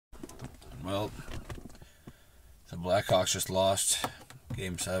Well, the Blackhawks just lost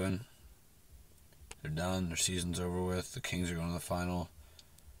Game 7. They're done. Their season's over with. The Kings are going to the final.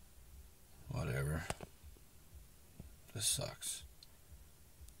 Whatever. This sucks.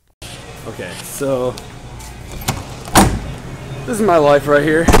 Okay, so this is my life right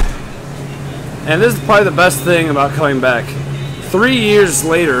here. And this is probably the best thing about coming back. 3 years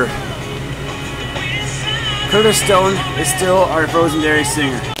later, Curtis Stone is still our Frozen Dairy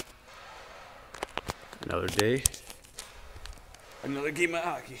singer. Another day. Another game of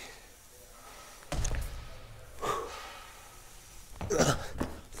hockey.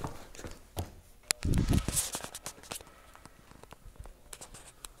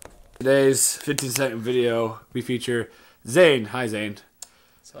 Today's 15-second video, we feature Zane. Hi, Zane.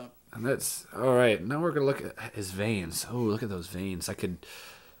 What's up? And that's alright. Now we're gonna look at his veins. Oh, look at those veins. I could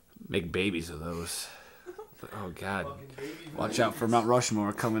make babies of those. Oh, God. Watch out for Mount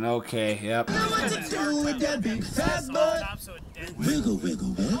Rushmore coming. Okay, yep. Wiggle, wiggle, wiggle,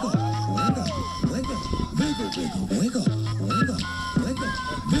 wiggle, wiggle, wiggle, wiggle, wiggle, wiggle, wiggle,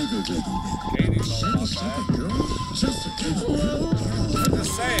 wiggle, wiggle. Shake it, shake it, girl. Just a wiggle. I'm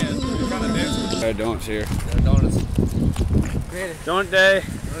just saying, we're trying to dance with Donuts here. donuts. Donut day.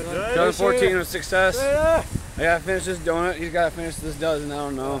 Donut 14 of success. I gotta finish this donut. He's gotta finish this dozen. I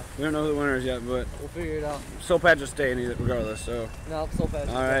don't know. We don't know who the winner is yet, but we'll figure it out. Soul Patch is staying regardless. So. No, Soul Patch.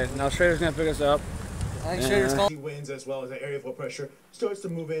 All right. Now Schrader's gonna pick us up. I think Schrader's called. He wins as well as the area of low pressure starts to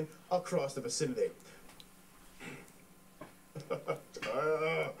move in across the vicinity.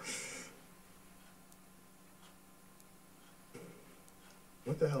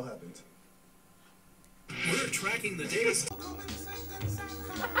 What the hell happened? We're tracking the data.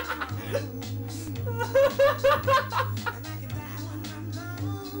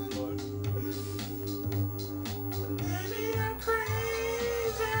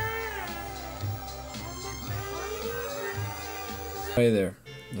 Hey there,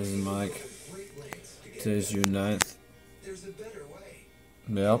 this is Mike. Today's June 9th.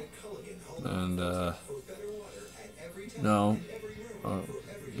 Yep. And, no.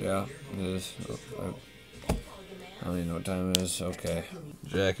 Yeah, it is. I don't even know what time it is. Okay.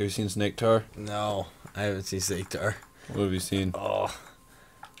 Jack, have you seen Snake Tar? No, I haven't seen Snake Tar. What have you seen? Oh,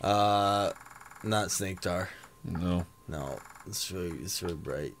 not Snake Tar. No. No, it's really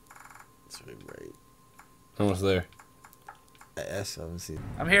bright. It's really bright. Almost there. I still haven't seen.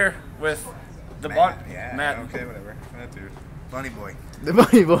 I'm here with the Matt. Okay, whatever. That dude. Bunny boy. The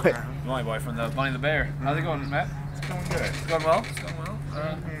Bunny Boy. Bunny Boy from the Bunny the Bear. How's it going, Matt? It's going good. It's going well? It's going well.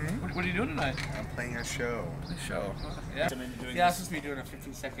 What are you doing tonight? I'm playing a show. The show. Yeah. Yeah, I'm supposed to be doing a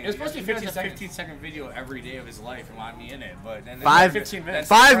 15-second. It was supposed to be 15-second video every day of his life and want me in it, but then 15 minutes.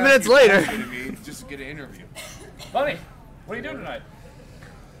 5 minutes later. Just to get an interview. Bunny, what are you doing tonight?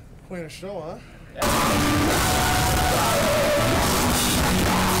 Playing a show, huh?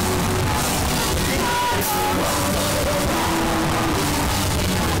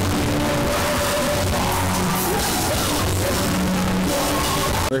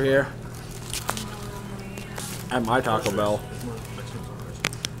 We're here at my Taco Bell.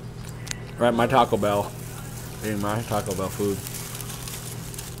 We're at my Taco Bell. Eating my Taco Bell food.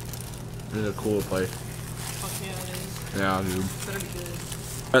 This is a cool place. Yeah, dude.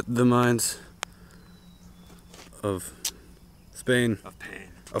 At the mines of Spain.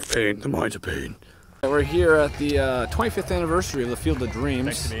 Of pain. The mines of pain. We're here at the 25th anniversary of the Field of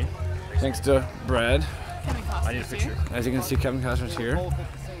Dreams. Thanks to me. Thanks to Brad. I need a picture. As you can see, Kevin Costner's here.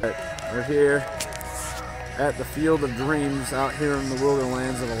 Right, we're here at the Field of Dreams out here in the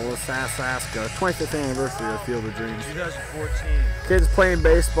Wildernlands of Alaska. 25th anniversary of the Field of Dreams. 2014. Kids playing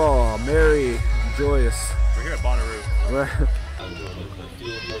baseball, merry, joyous. We're here at Bonnaroo.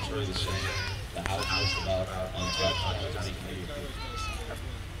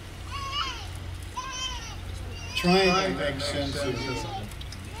 Trying to make sense of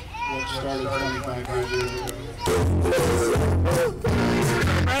what started 25 years ago.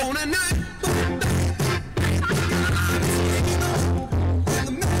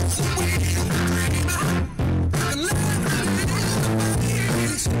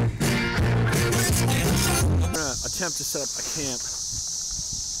 Attempt to set up a camp.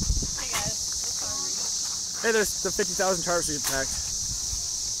 Hey, there's the 50,000 tarps we packed.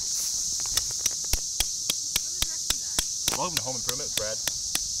 Welcome to Home Improvement, Brad.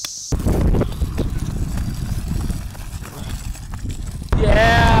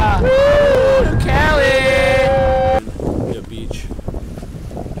 Yeah! Woo! Cali! The beach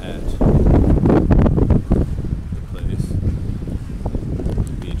at the place.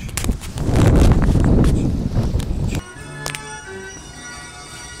 Beach.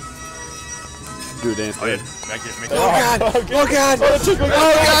 Do a dance. Oh yeah. Back this, make Oh god! Oh god! Oh god!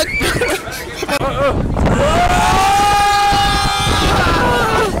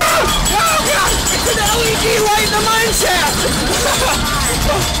 It's an LED light in the mine shaft!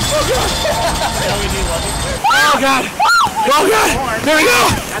 Oh god! Oh god! There we go!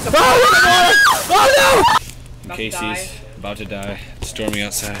 Oh no! Casey's about to die. It's storming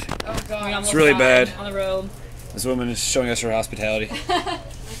outside. Oh god. It's really bad. On the road. This woman is showing us her hospitality. I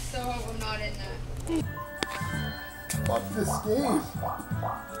so hope I'm not in that. Fuck this game.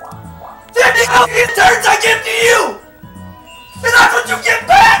 50 million turns I give to you! And that's what you get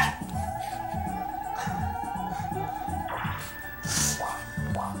back!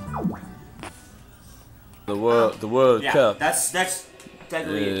 The World Cup. That's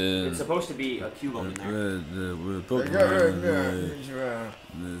technically it's supposed to be a Cuba in there.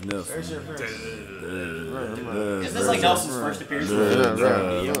 Is this like Nelson's first appearance?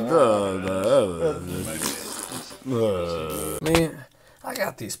 Man, I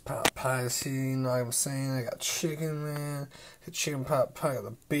got these pot pies here, you know what I'm saying? I got chicken, man. I got chicken pot pie, I got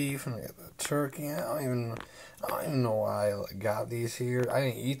the beef, and I got the turkey. I don't even know why I got these here. I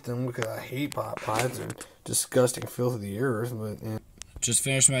didn't eat them because I hate pot pies. They're disgusting filth of the earth, but yeah. Just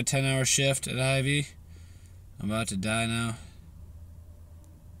finished my 10-hour shift at Ivy. I'm about to die now.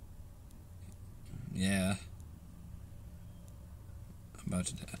 Yeah. I'm about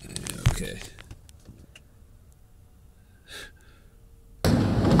to die. Okay.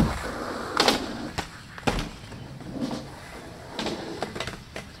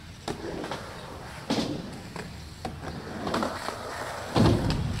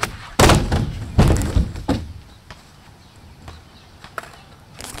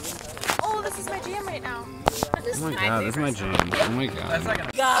 Oh, this is my jam right now. Oh my god, this is my jam. Oh my god. That's not gonna.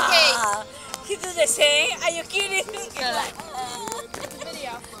 Okay. You do the same. Are you kidding me? You're like. It's a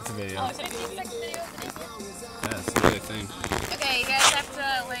video. It's a video. Oh, it's a 50-second video. Yeah, it's really a thing. Okay, you guys have to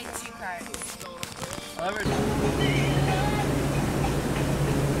wait 2 cards.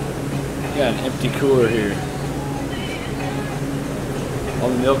 Got an empty cooler here. All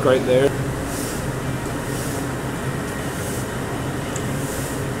the milk right there.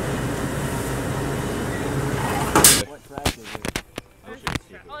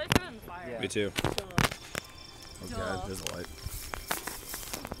 Me too. Oh god, there's a light.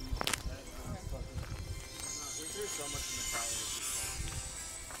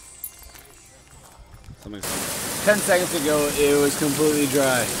 Something. 10 seconds ago, it was completely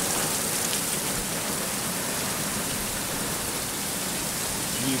dry.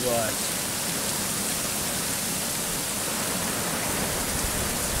 Gee, blast.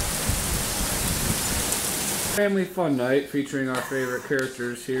 Family fun night featuring our favorite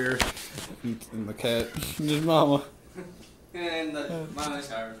characters here. And the cat. And his mama. And the Miley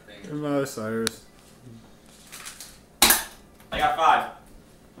Cyrus thing. And Miley Cyrus. I got 5.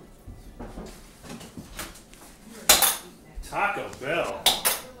 Taco Bell.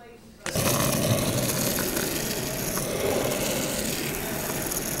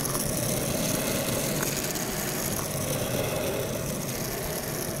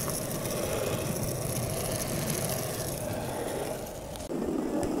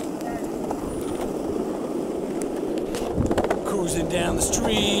 Cruising down the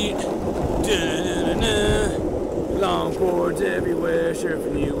street. Da-da-da-da-da. Longboards everywhere,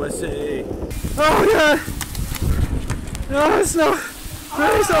 surfing USA. Oh god! Oh, it's so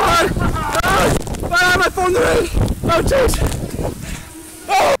hard! Oh, my phone ring! Oh, jeez!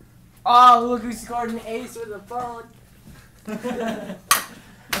 Oh! Oh, look who scored an ace with a phone.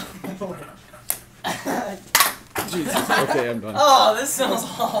 Jesus. Okay, I'm done. Oh, this smells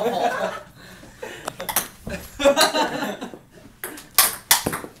awful.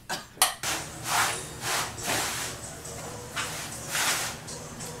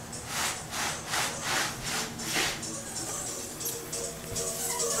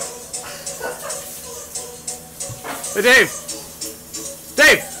 Hey, Dave!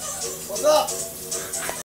 Dave! What's up?